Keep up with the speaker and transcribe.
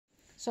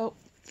So,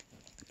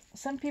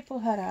 some people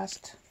had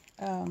asked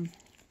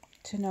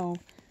to know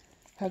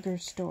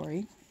Hugger's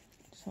story.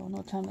 So,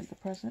 no time like the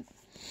present.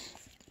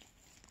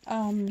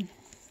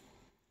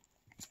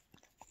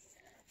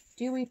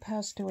 Dewey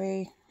passed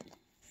away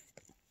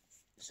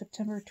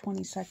September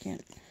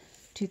 22nd,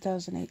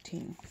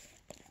 2018.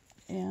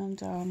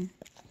 And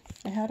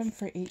I had him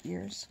for 8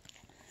 years.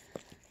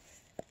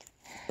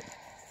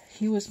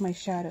 He was my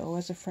shadow,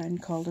 as a friend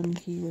called him.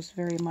 He was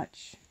very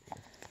much...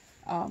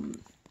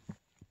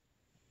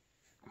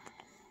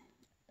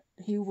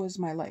 he was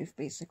my life,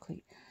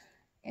 basically.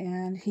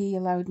 And he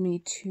allowed me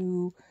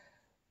to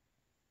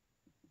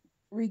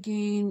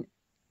regain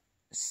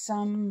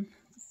some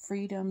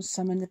freedom,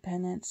 some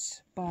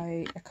independence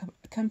by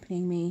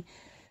accompanying me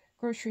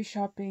grocery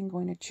shopping,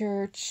 going to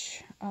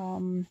church,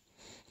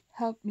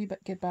 helped me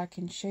get back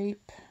in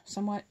shape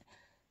somewhat.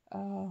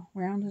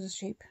 Round is a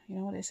shape, you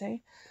know what I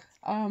say.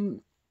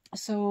 And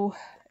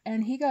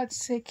he got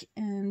sick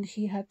and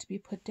he had to be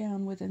put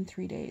down within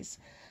 3 days.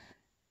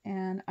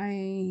 And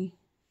I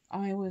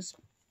was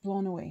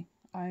blown away.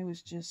 I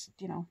was just,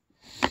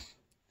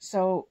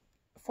 So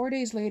 4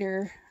 days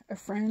later, a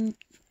friend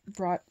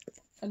brought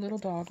a little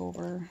dog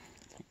over,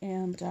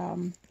 and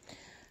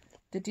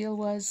the deal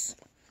was,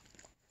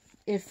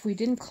 if we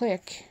didn't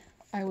click,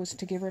 I was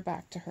to give her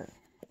back to her.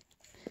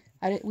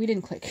 We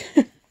didn't click.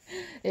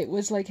 It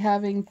was like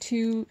having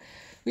two...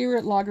 We were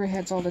at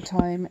loggerheads all the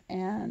time,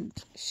 and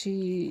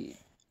she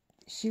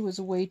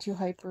was way too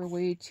hyper,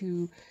 way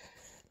too...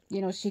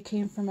 she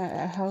came from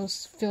a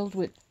house filled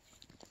with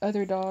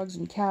other dogs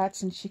and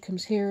cats, and she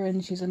comes here,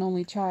 and she's an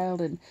only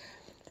child, and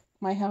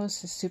my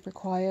house is super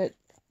quiet.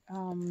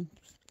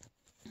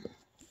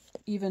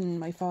 Even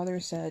my father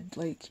said,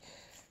 like,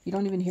 you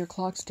don't even hear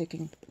clocks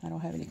ticking. I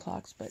don't have any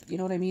clocks, but you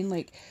know what I mean?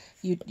 Like,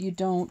 you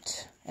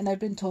don't... And I've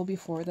been told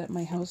before that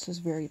my house is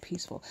very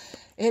peaceful.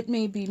 It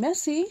may be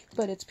messy,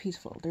 but it's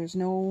peaceful. There's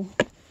no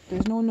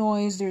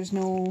noise, there's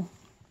no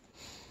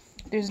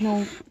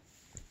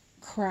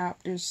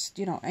crap,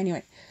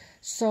 anyway.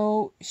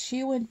 So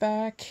she went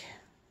back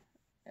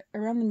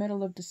around the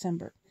middle of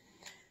December.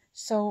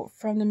 So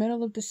from the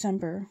middle of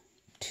December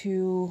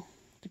to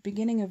the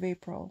beginning of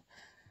April,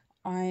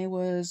 I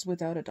was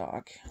without a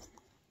dog.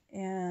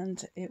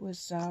 And it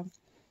was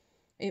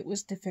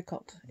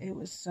difficult. It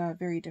was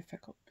very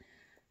difficult.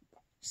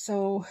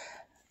 So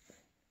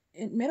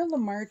in middle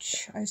of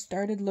March, I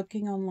started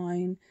looking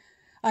online.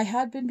 I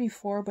had been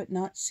before, but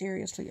not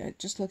seriously.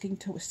 Just looking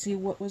to see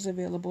what was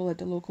available at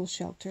the local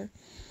shelter.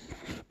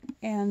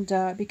 And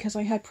because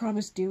I had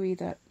promised Dewey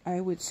that I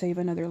would save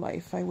another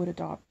life, I would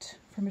adopt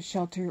from a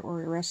shelter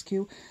or a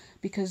rescue,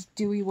 because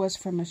Dewey was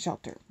from a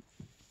shelter.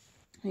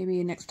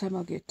 Maybe next time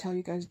I'll tell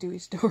you guys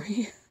Dewey's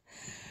story.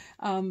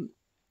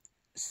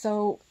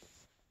 So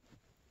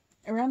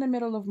around the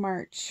middle of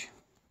March,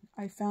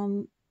 I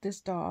found this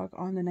dog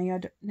on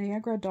the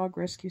Niagara Dog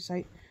Rescue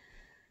site.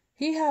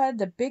 He had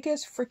the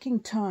biggest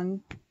freaking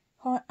tongue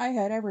I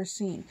had ever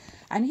seen,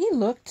 and he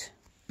looked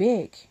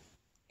big,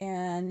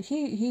 and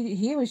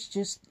he was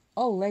just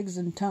all legs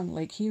and tongue.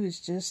 Like, he was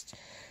just,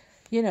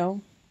 it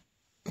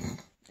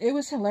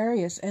was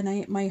hilarious,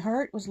 and my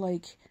heart was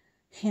like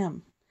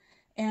him,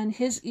 and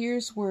his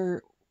ears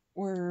were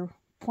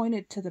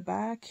pointed to the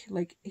back.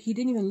 Like, he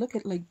didn't even look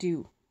at like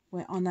Dew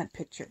on that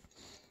picture.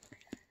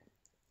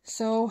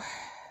 So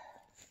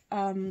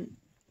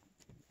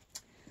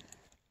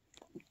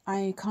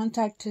I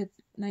contacted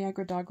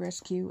Niagara Dog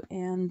Rescue,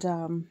 and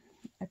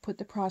I put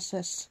the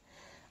process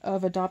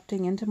of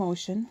adopting into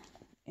motion.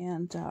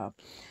 And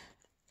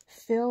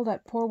Phil,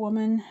 that poor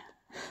woman,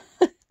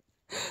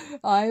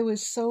 I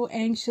was so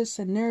anxious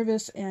and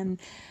nervous and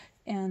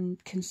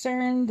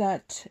concerned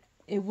that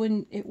it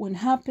wouldn't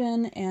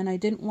happen, and I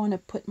didn't want to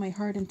put my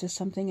heart into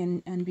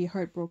something and be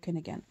heartbroken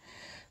again.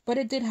 But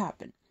it did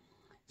happen.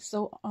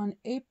 So on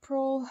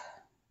April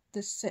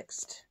the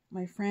 6th,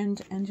 my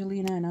friend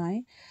Angelina and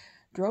I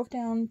drove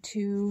down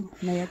to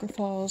Niagara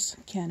Falls,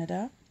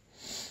 Canada,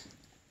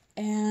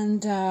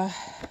 and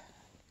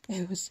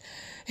it was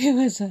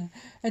a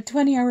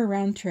 20-hour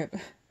round trip.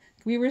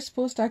 We were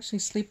supposed to actually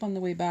sleep on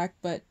the way back,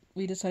 but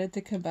we decided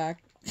to come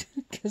back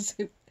because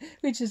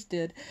we just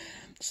did.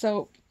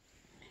 So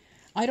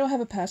I don't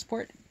have a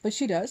passport, but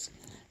she does.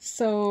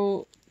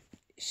 So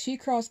she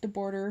crossed the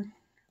border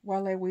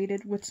while I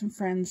waited with some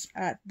friends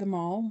at the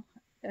mall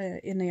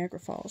in Niagara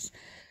Falls.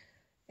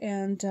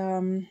 And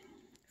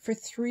for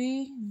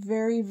 3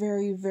 very,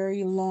 very,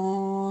 very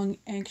long,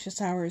 anxious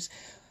hours,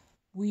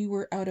 we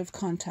were out of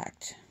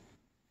contact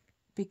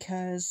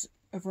because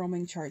of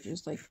roaming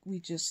charges. Like,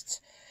 we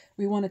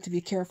wanted to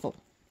be careful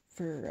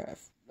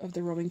of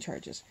the roaming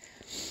charges.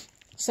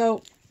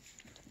 So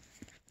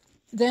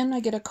then I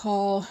get a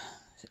call,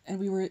 and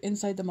we were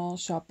inside the mall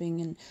shopping,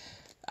 and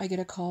I get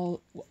a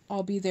call,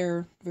 I'll be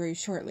there very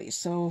shortly.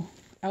 So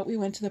out we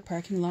went to the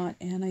parking lot,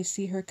 and I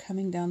see her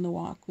coming down the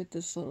walk with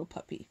this little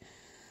puppy.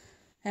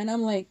 And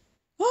I'm like,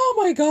 oh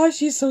my gosh,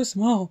 he's so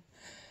small.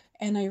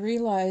 And I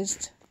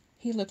realized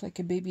he looked like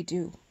a baby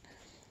Dew.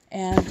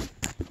 And,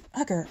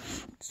 Hugger,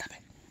 stop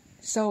it.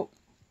 So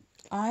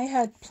I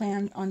had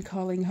planned on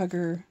calling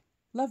Hugger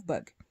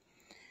Lovebug.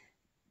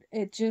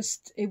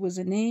 It was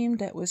a name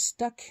that was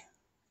stuck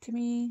to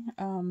me.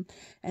 And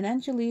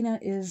Angelina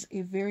is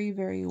a very,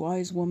 very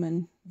wise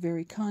woman,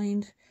 very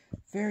kind,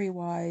 very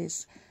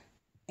wise,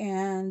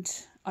 and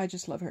I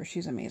just love her.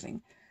 She's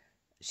amazing.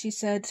 She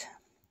said,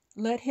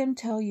 "Let him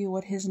tell you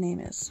what his name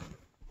is."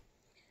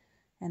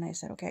 And I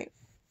said, "Okay."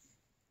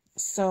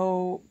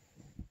 So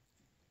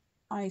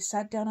I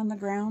sat down on the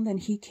ground and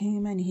he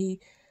came and he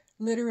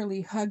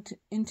literally hugged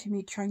into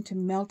me, trying to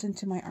melt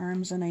into my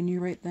arms, and I knew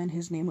right then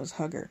his name was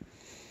Hugger.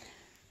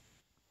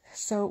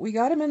 So we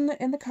got him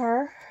in the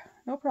car,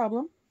 no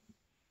problem,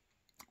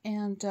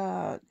 and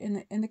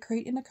in the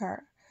crate in the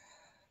car,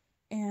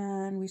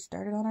 and we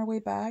started on our way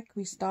back.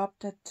 We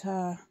stopped at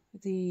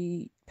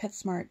the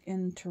PetSmart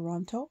in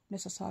Toronto,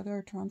 Mississauga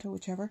or Toronto,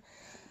 whichever,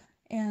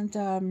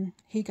 and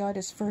he got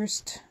his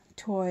first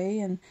toy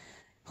and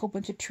a whole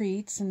bunch of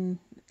treats, and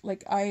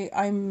like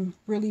I'm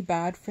really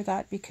bad for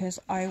that because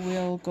I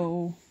will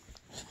go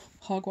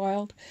hog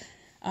wild.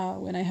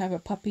 When I have a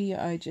puppy,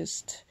 I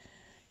just,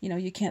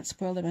 you can't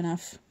spoil them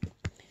enough.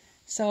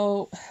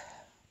 So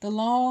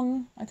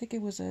I think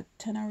it was a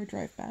 10-hour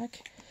drive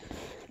back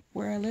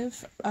where I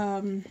live.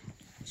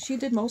 She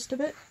did most of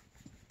it,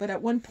 but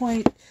at one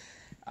point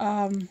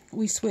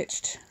we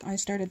switched. I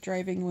started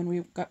driving when we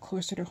got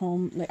closer to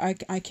home.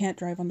 Like I can't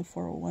drive on the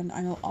 401.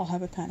 I'll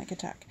have a panic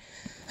attack.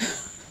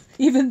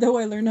 Even though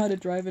I learned how to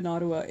drive in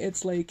Ottawa,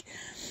 it's like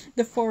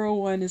the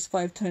 401 is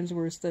 5 times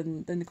worse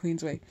than the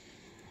Queensway.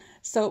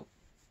 So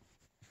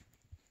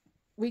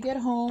we get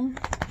home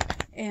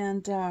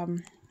and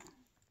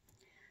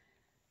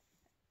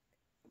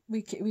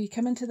we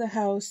come into the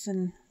house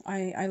and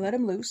I let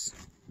him loose.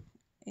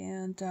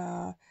 And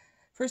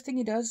first thing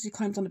he does is he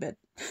climbs on the bed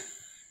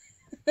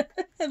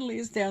and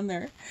lays down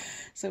there.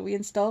 So we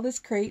installed this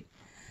crate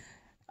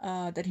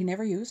that he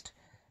never used.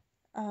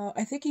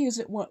 I think he used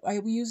it.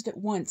 We used it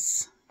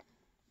once.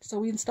 So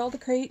we installed the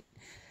crate,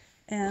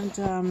 and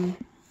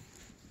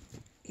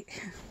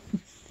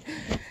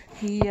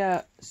he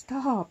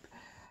stop.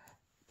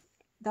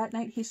 That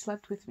night he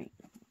slept with me,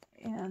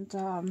 and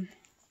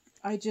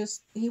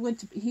he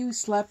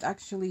slept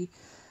actually.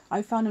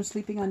 I found him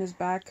sleeping on his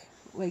back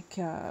like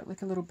a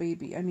little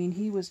baby. I mean,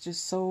 he was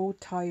just so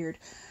tired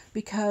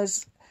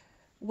because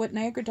what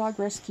Niagara Dog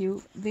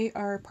Rescue, they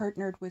are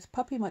partnered with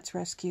Puppy Mutts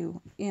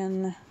Rescue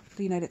in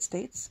the United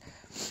States,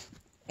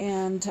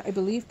 and I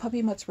believe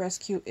Puppy Mutts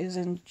Rescue is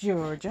in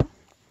Georgia.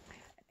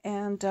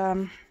 And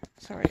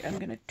sorry, I'm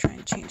gonna try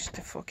and change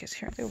the focus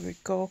here. There we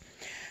go.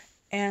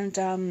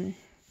 And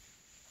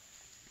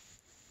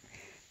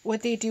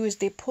what they do is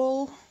they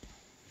pull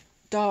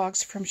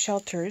dogs from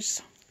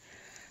shelters.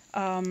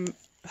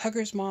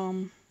 Hugger's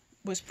mom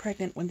was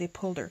pregnant when they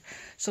pulled her,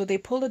 so they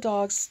pull the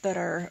dogs that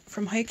are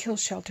from high kill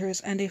shelters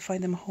and they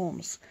find them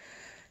homes.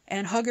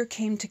 And Hugger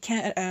came to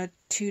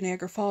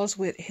Niagara Falls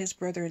with his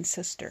brother and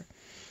sister.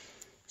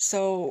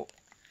 So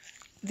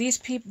these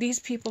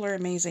people are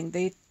amazing.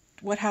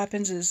 What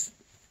happens is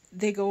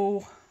they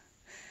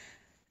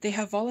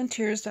have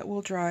volunteers that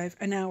will drive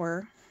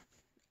a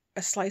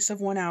slice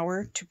of 1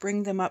 hour to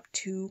bring them up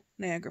to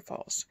Niagara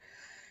Falls.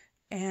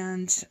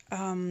 And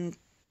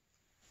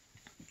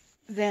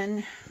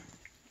then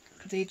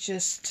they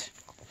the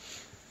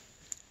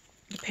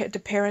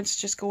parents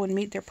just go and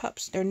meet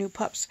their new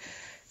pups.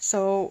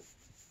 So,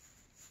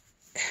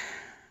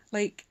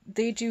 like,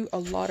 they do a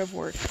lot of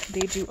work.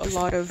 It's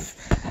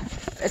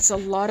a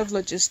lot of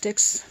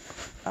logistics.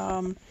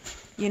 A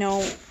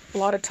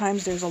lot of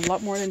times there's a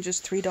lot more than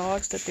just 3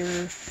 dogs that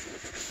they're...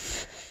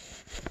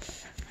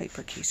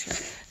 Hypercase here.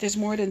 There's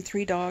more than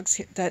 3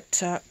 dogs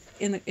that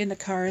in the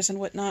cars and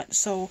whatnot.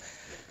 So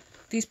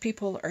these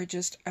people are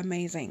just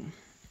amazing.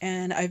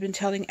 And I've been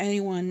telling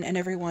anyone and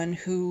everyone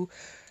who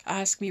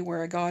ask me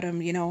where I got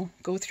them,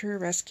 go through a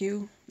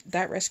rescue.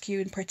 That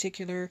rescue in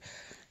particular,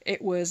 it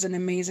was an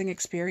amazing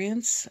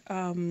experience.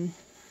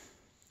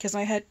 Because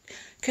I had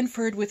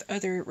conferred with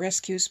other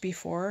rescues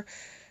before,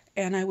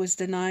 and I was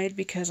denied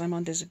because I'm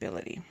on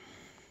disability.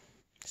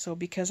 So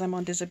because I'm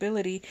on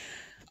disability,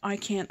 I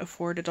can't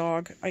afford a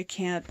dog. I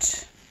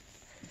can't...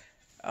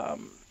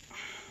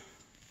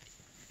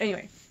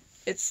 Anyway,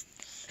 it's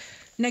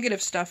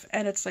negative stuff,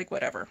 and it's like,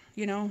 whatever,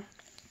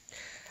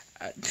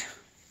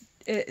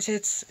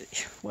 it's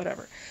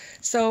whatever.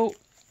 So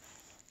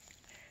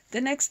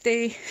the next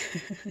day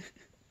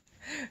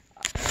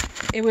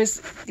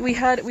we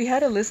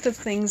had a list of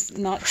things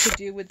not to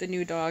do with the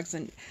new dogs,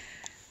 and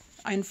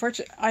I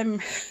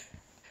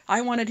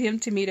wanted him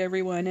to meet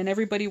everyone, and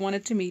everybody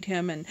wanted to meet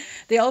him, and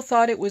they all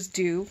thought it was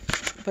Dew,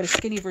 but a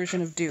skinny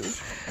version of Dew.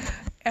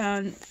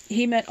 And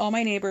he met all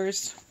my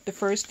neighbors the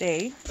first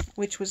day,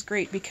 which was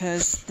great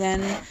because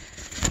then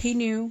he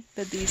knew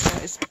that these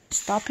guys...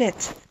 Stop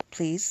it,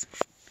 please.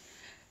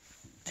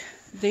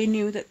 They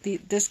knew that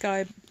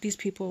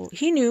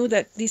he knew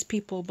that these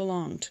people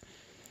belonged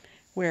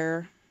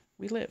where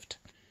we lived.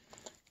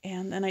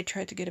 And then I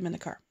tried to get him in the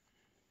car.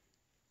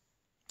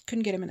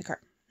 Couldn't get him in the car.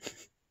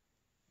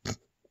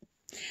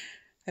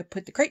 I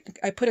put a crate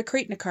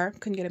in the car,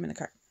 couldn't get him in the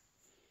car.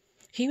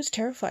 He was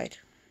terrified.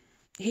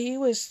 He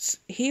was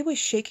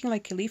shaking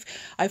like a leaf.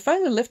 I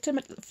finally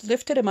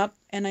lifted him up,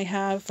 and I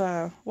have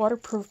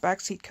waterproof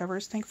backseat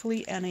covers,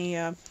 thankfully, and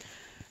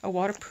a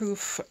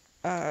waterproof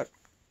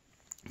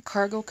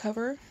cargo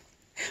cover.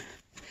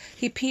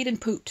 He peed and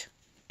pooped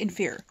in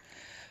fear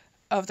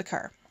of the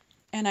car.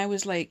 And I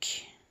was like,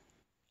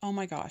 oh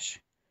my gosh,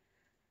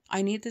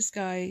 I need this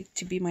guy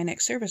to be my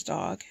next service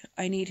dog.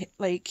 I need,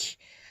 like,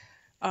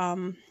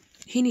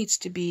 he needs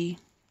to be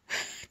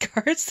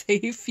car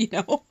safe, you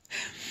know?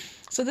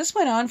 So this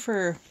went on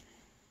for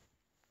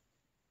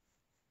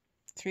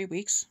 3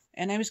 weeks,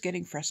 and I was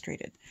getting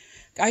frustrated.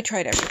 I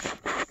tried everything.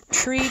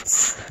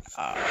 Treats,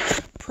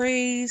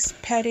 praise,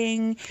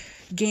 petting,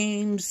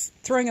 games,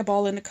 throwing a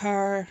ball in the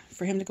car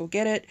for him to go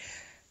get it.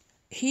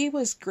 He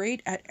was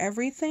great at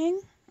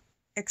everything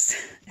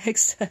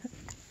except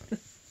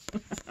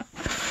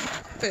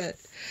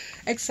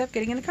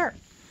getting in the car.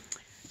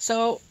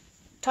 So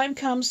time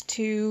comes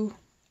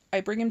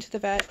I bring him to the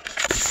vet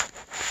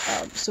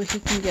so he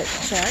can get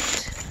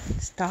checked.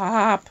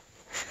 Stop.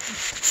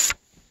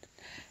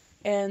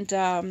 And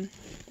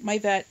my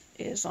vet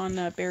is on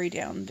Barry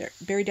Down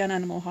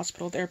Animal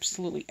Hospital. They're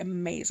absolutely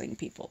amazing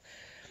people.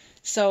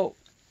 So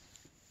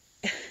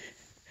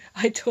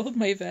I told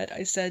my vet,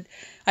 I said,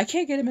 I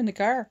can't get him in the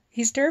car.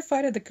 He's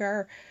terrified of the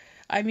car.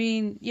 I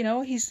mean, you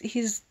know, he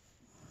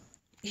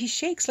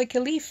shakes like a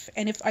leaf,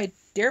 and if I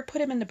dare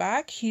put him in the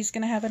back, he's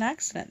going to have an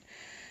accident.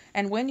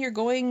 And when you're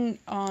going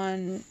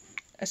on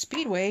a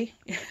speedway,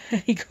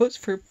 he goes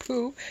for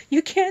poo,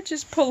 you can't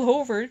just pull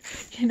over,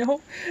 you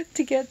know,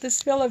 to get the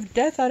smell of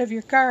death out of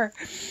your car.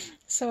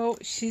 So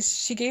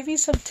she gave me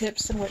some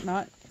tips and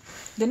whatnot.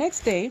 The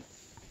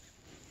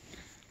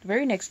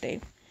very next day,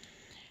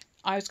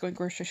 I was going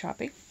grocery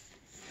shopping.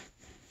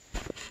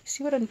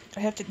 See what I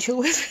have to deal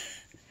with?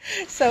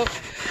 So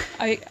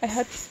I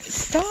had to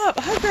stop,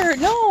 Hugger.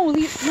 No,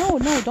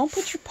 don't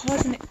put your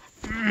paws in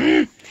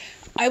it.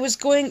 I was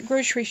going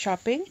grocery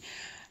shopping,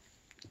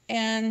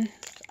 and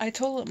I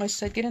told him, I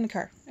said, get in the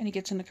car. And he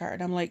gets in the car,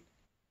 and I'm like,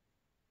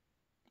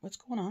 what's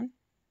going on?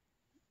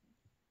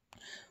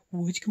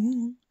 What's going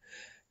on?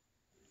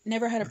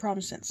 Never had a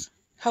problem since.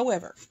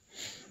 However,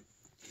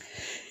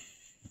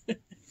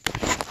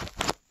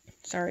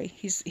 sorry,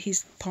 he's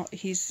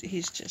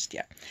just,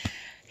 yeah.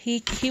 He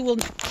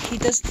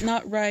does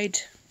not ride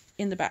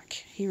in the back.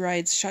 He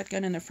rides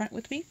shotgun in the front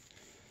with me,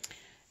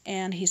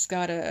 and he's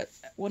got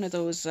one of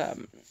those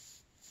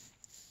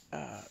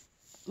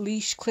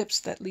leash clips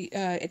that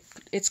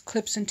it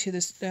clips into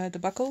this the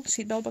buckle,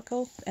 seatbelt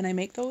buckle, and I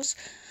make those,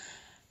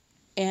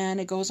 and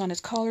it goes on his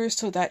collar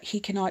so that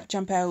he cannot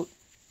jump out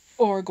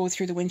or go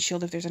through the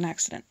windshield if there's an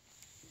accident.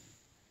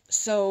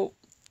 So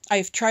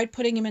I've tried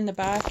putting him in the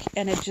back,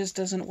 and it just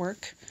doesn't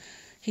work.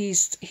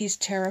 He's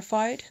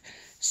terrified.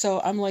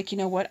 So I'm like, you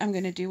know what? I'm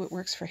going to do what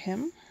works for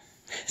him.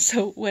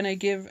 So when I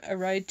give a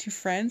ride to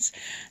friends,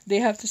 they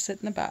have to sit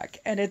in the back.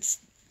 And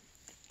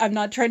I'm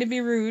not trying to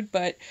be rude,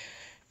 but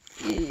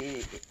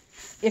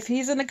if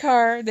he's in the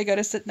car, they got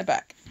to sit in the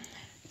back.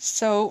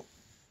 So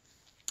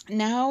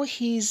now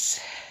he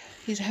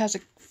has a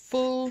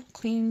full,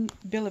 clean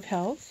bill of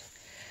health.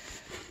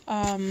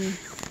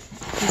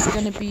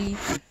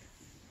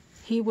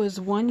 He was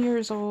 1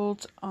 year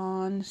old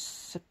on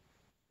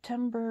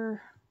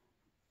September,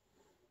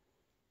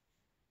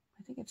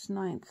 I think it's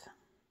 9th,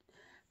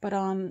 but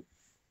on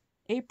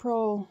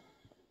April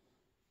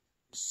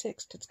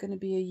 6th, it's going to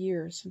be a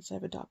year since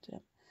I've adopted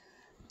him.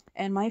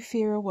 And my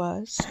fear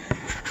was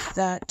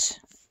that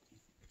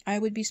I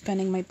would be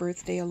spending my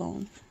birthday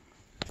alone.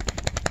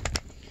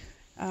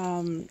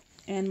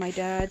 And my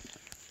dad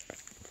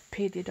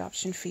paid the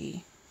adoption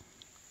fee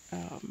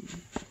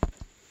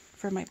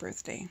for my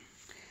birthday.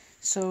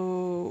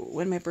 So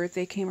when my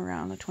birthday came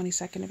around, the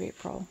 22nd of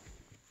April,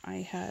 I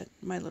had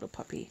my little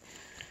puppy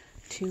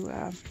to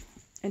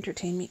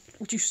entertain me.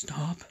 Would you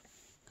stop?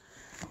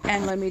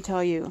 And let me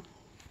tell you,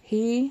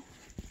 he